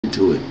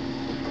into it.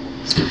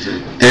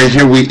 And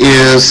here we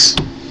is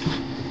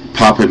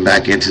popping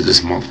back into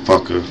this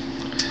motherfucker.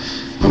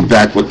 I'm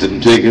back with the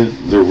nigga,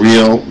 the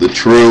real, the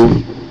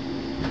true.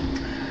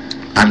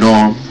 I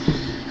know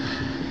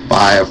him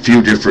by a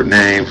few different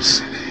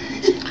names.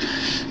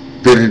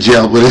 Been in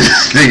jail with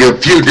this nigga a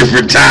few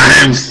different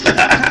times.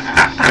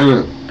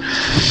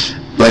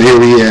 But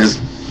here he is,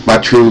 my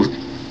true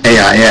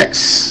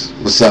AIX.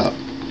 What's up?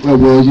 Well,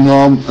 we're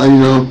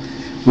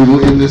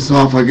gonna end this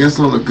off, I guess,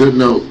 on a good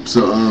note.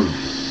 So,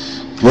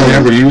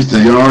 whatever you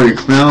think. You already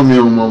clowned me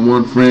on my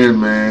one friend,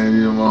 man.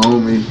 You know, my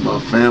homie, my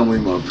family,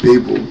 my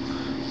people.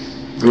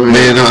 Go ahead.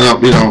 Man, no,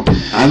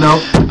 I know.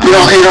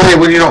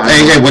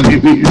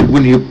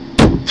 When you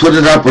put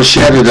it up or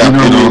shut it up,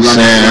 you know what I'm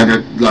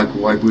saying?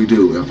 Like we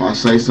do. If I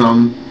say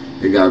something,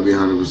 it gotta be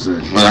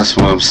 100%. Well, that's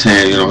what I'm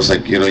saying. It's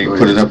like, you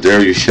put it up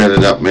there, you shut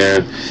it up,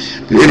 man.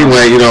 But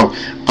anyway,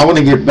 I want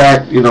to get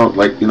back,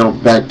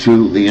 back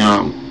to the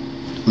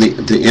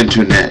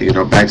internet,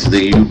 back to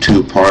the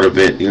YouTube part of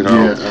it,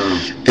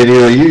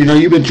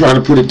 and you've been trying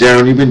to put it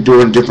down. You've been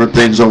doing different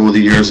things over the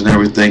years and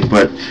everything,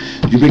 but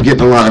you've been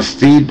getting a lot of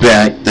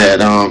feedback that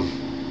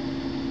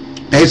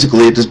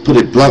basically, just put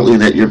it bluntly,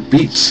 that your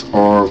beats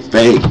are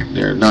fake.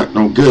 They're not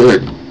no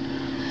good.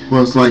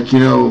 Well, it's like,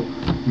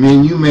 me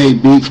and you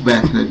made beats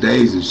back in the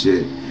days and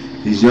shit.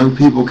 These young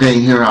people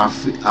can't hear our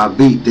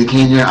beat. They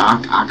can't hear our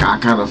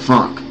kind of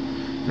funk.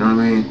 You know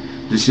what I mean?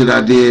 The shit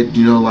I did,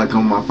 like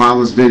on my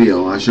father's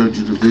video. I showed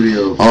you the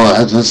video. Oh,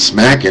 that's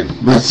smacking.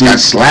 That's got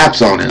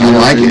slaps on it. I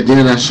like it.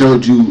 Then I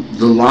showed you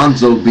the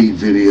Lonzo beat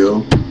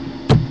video.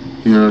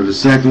 The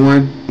second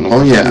one.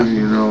 Oh, yeah.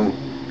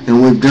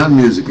 And we've done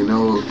music, And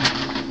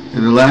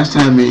the last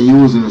time me and you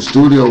was in the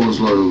studio was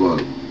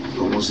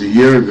almost a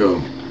year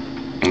ago.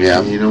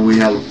 Yeah. And, we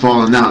had a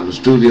falling out in the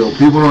studio.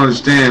 People don't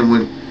understand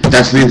when.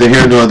 That's neither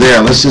here nor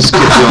there. Let's just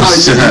get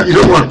to You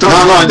don't want to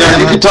talk about that.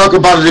 You can talk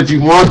about it if you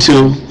want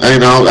to. I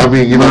don't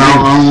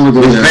want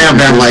to go there. Fam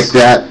back like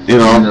that,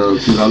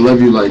 because I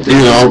love you like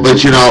that. But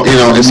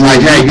it's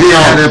like, hey,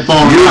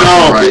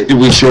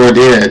 we sure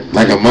did,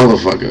 like a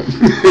motherfucker.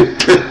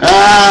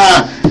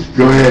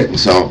 Go ahead.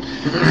 So,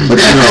 but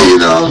what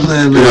I'm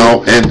saying,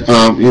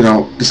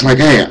 it's like,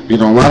 hey, a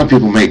lot of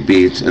people make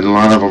beats, and a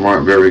lot of them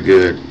aren't very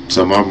good.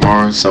 Some of them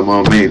are, some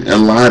of them ain't. A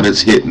lot of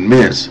it's hit and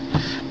miss.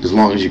 As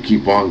long as you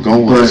keep on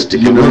going and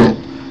sticking with it.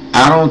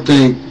 I don't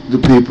think the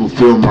people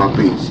feel my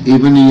beats.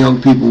 Even the young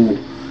people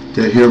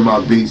that hear my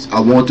beats, I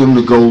want them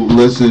to go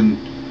listen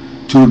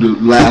to the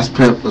last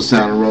Pimp of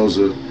Santa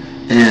Rosa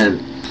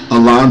and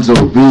Alonzo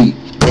beat.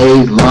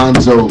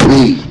 Alonzo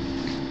beat.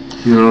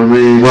 You know what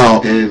I mean?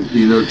 Well, and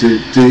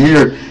to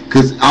hear,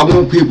 because I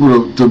want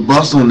people to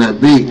bust on that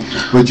beat,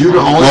 but you're the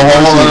only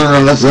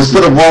person. Let's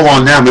put a whoa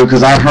on that,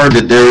 because I heard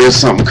that there is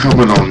something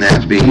coming on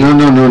that beat. No.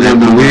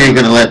 We ain't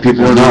gonna let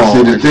people know.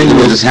 See, the thing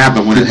is, just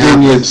happen when it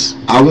happens.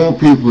 I want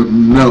people to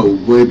know,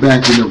 way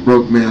back in the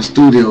Broke Man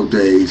Studio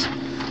days,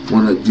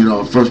 when I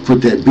first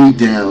put that beat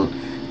down,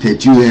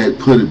 that you had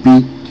put a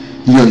beat.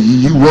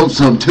 You wrote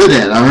something to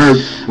that. I heard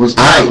was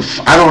tight.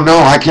 I don't know.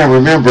 I can't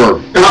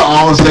remember.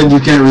 All of a sudden, you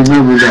can't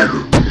remember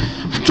nothing.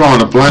 I'm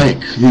drawing a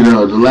blank.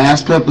 The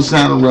last Pepper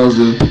Santa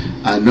Rosa.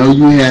 I know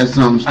you had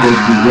something supposed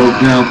to be wrote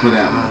down for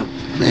that one.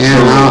 Man,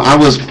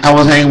 so, I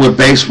was hanging with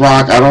bass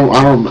rock. I don't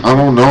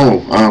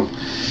know.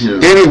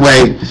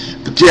 Anyway,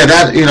 but yeah,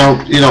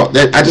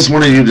 that I just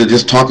wanted you to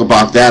just talk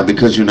about that,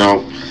 because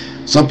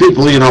some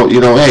people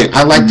hey,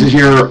 I like to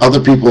hear other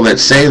people that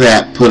say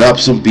that put up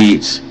some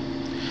beats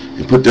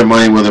and put their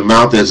money where their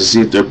mouth is to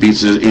see if their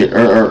beats are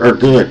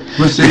good.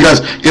 Because,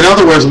 in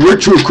other words, we're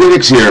true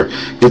critics here.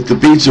 If the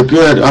beats are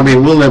good,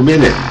 we'll admit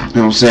it. You know what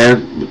I'm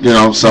saying?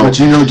 So. But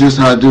just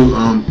how I do.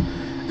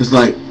 It's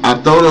like I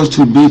throw those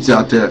two beats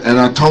out there, and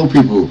I told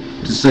people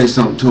to say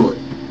something to it,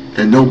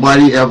 and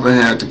nobody ever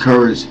had the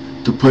courage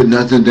to put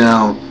nothing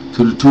down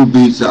to the two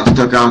beats that I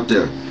stuck out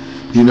there.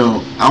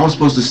 I was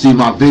supposed to see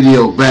my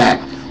video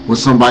back with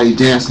somebody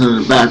dancing in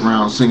the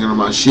background singing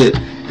my shit.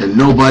 And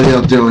nobody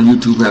out there on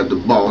YouTube had the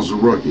balls to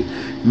work it.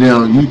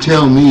 Now, you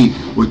tell me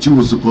what you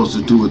were supposed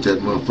to do with that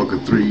motherfucker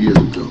 3 years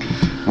ago.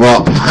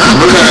 Well,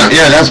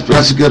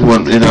 that's a good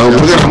one. We're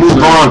gonna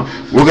move on.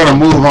 We're gonna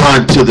move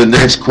on to the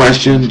next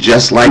question,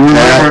 just like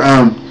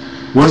that.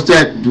 What's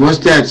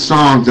that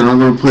song that I'm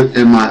gonna put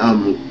in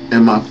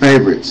my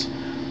favorites?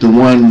 The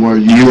one where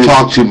you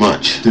talk too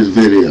much. This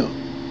video.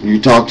 You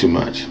talk too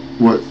much.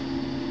 What?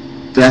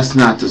 That's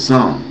not the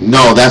song.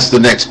 No, that's the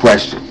next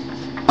question.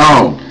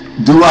 Oh.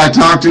 Do I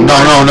talk too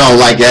much? No,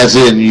 like as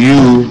in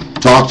you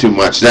talk too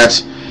much.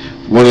 That's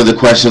one of the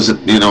questions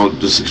that,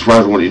 just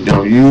express what you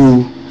do.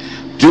 You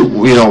do,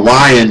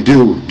 why and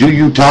do. Do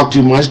you talk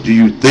too much? Do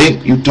you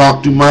think you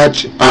talk too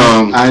much?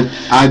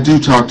 I do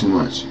talk too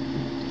much.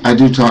 I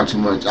do talk too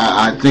much.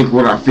 I think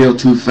what I feel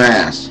too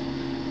fast.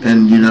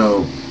 And,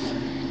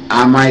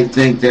 I might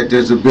think that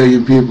there's a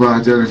billion people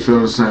out there that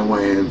feel the same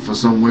way. And for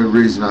some weird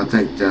reason, I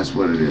think that's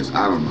what it is.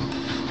 I don't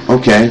know.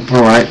 Okay,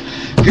 all right.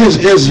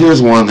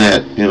 Here's one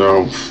that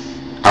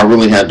I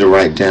really had to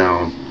write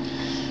down,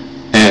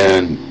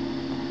 and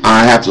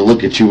I have to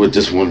look at you with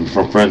this one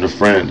from friend to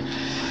friend,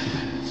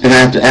 and I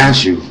have to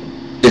ask you.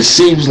 It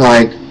seems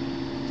like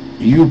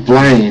you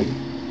blame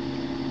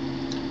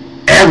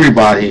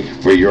everybody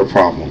for your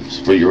problems,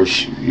 for your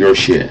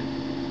shit.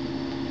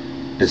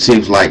 It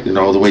seems like, you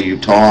know, the way you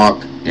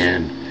talk,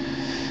 and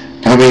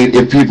I mean,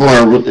 if people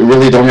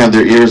really don't have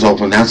their ears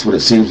open, that's what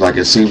it seems like.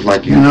 It seems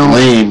like you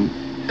blame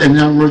and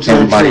now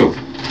everybody.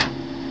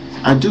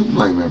 I do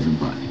blame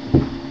everybody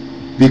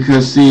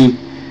because see,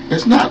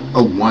 it's not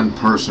a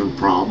one-person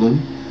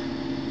problem.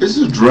 It's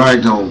a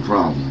dragged-on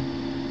problem.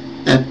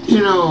 And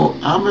you know,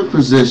 I'm in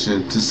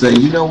position to say,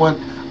 you know what?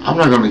 I'm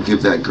not going to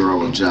give that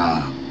girl a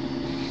job.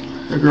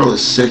 That girl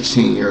is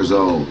 16 years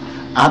old.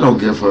 I don't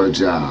give her a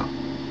job.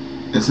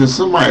 And since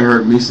somebody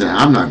heard me say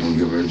I'm not going to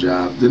give her a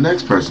job, the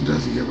next person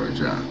doesn't give her a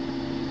job.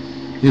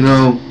 You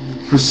know,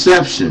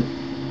 perception,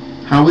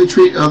 how we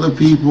treat other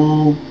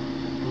people,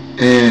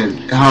 and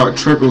how it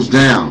trickles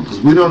down.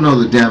 Because we don't know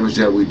the damage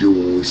that we do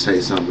when we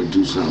say something and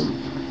do something.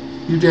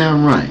 You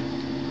damn right.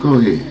 Go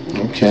ahead.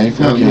 Okay.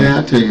 Yeah,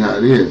 I'll tell you how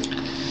it is.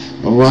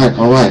 All right.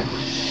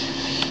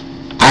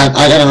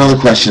 I got another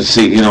question.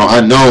 See, you know,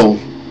 I know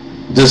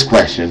this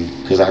question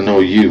because I know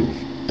you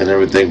and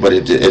everything, but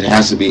it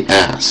has to be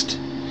asked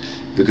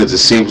because it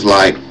seems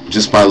like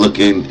just by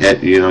looking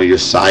at, you know, your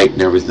site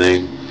and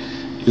everything,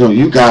 you know,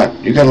 you got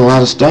a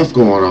lot of stuff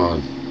going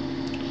on.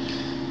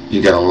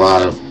 You got a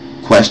lot of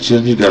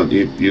questions. You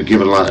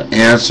give a lot of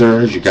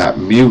answers. You got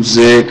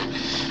music.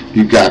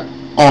 You got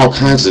all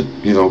kinds of,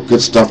 you know,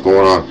 good stuff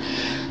going on.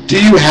 Do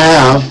you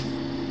have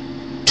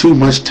too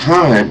much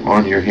time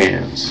on your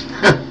hands?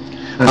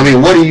 I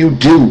mean, what do you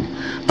do?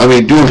 I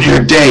mean, during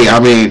your day, I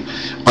mean,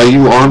 are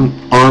you on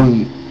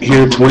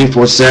here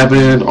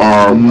 24/7 or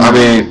I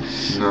mean,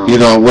 no. You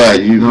know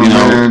what? You know,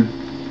 man,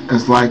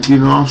 it's like, you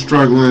know, I'm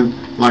struggling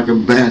like a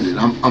bandit.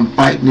 I'm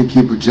fighting to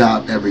keep a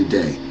job every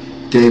day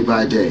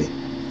by day.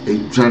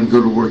 And trying to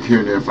go to work here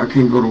and there. If I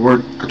can't go to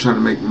work, I try to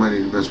make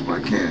money the best way I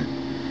can.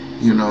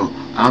 You know,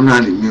 I'm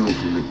not immune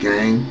from the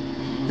game.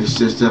 It's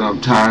just that I'm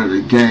tired of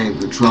the game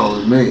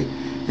controlling me.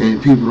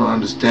 And people don't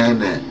understand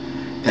that.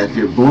 If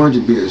you're born to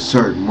be a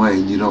certain way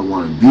and you don't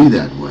want to be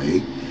that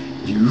way,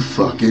 you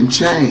fucking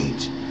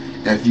change.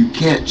 If you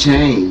can't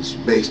change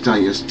based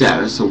on your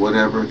status or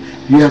whatever,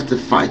 you have to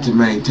fight to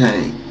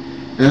maintain.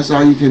 That's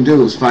all you can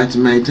do is fight to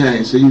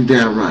maintain. So you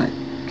damn right.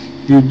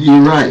 You're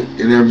right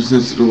in every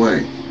sense of the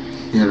way.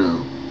 You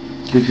know,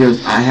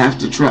 because I have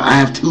to try. I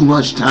have too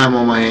much time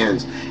on my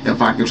hands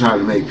if I can try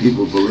to make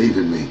people believe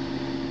in me.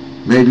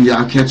 Maybe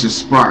I'll catch a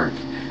spark.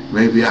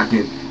 Maybe I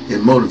can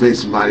motivate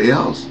somebody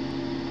else.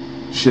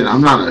 Shit,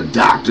 I'm not a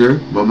doctor,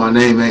 but my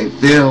name ain't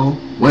Phil.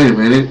 Wait a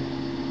minute.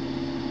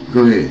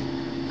 Go ahead.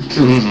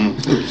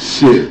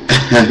 Shit.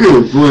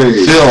 Good boy.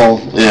 Phil.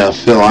 Yeah,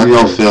 Phil. I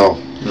know Phil.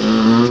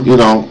 You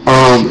know,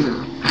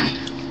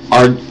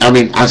 I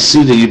mean, I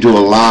see that you do a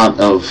lot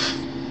of,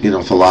 you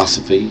know,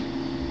 philosophy.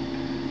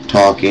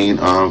 Talking,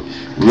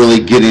 really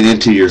getting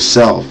into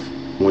yourself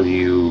when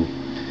you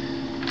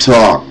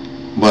talk.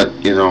 But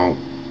you know,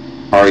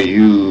 are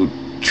you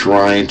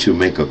trying to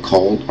make a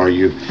cult? Are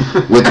you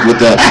with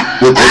no?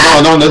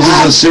 This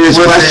is a serious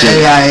question.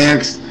 The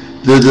AIX,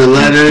 the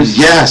letters.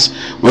 Yes,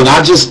 well,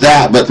 not just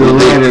that, but the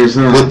letters.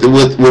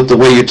 With the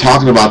way you're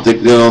talking about the,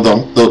 you know,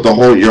 the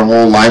whole your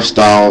whole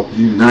lifestyle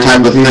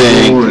type of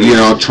thing. You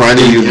know, trying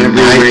to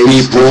unite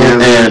people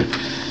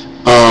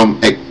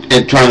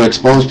and trying to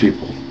expose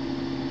people.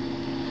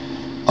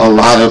 A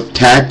lot of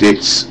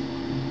tactics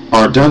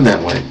are done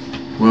that way.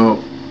 Well,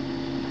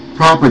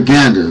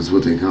 propaganda is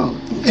what they call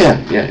it. Yeah,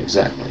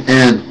 exactly.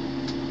 And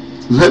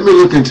let me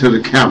look into the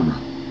camera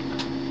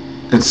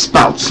and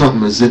spout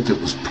something as if it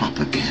was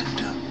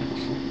propaganda.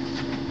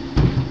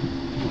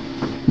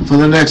 For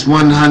the next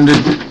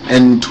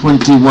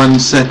 121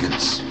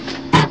 seconds.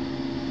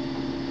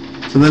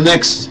 For the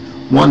next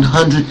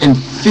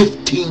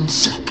 115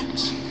 seconds.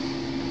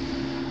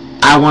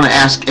 I want to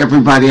ask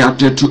everybody out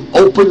there to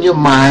open your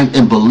mind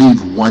and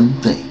believe one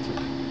thing.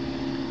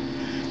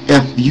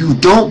 If you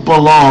don't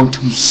belong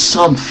to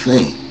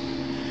something,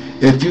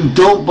 if you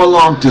don't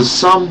belong to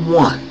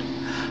someone,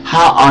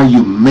 how are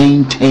you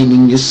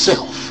maintaining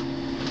yourself?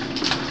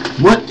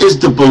 What is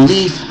the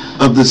belief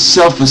of the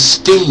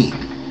self-esteem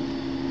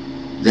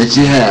that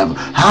you have?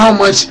 How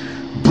much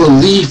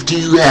belief do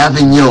you have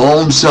in your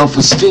own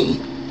self-esteem?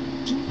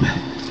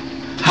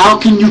 How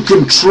can you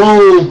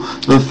control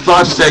the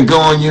thoughts that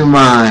go in your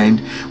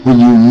mind when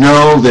you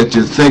know that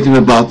you're thinking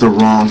about the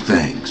wrong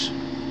things?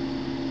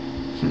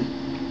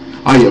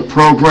 Are you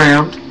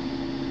programmed?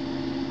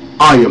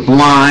 Are you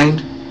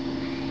blind?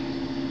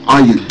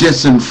 Are you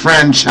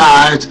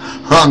disenfranchised,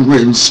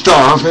 hungry and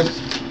starving?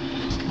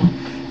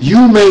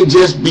 You may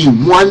just be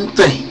one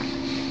thing.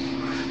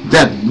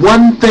 That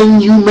one thing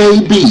you may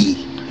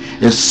be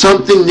is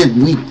something that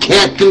we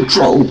can't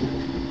control.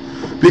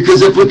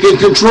 Because if we can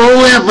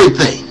control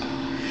everything,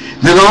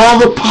 then all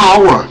the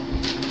power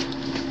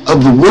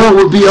of the world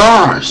would be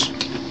ours.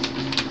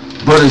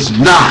 But it's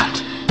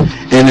not.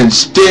 And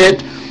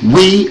instead,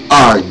 we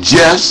are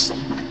just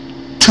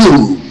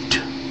tools.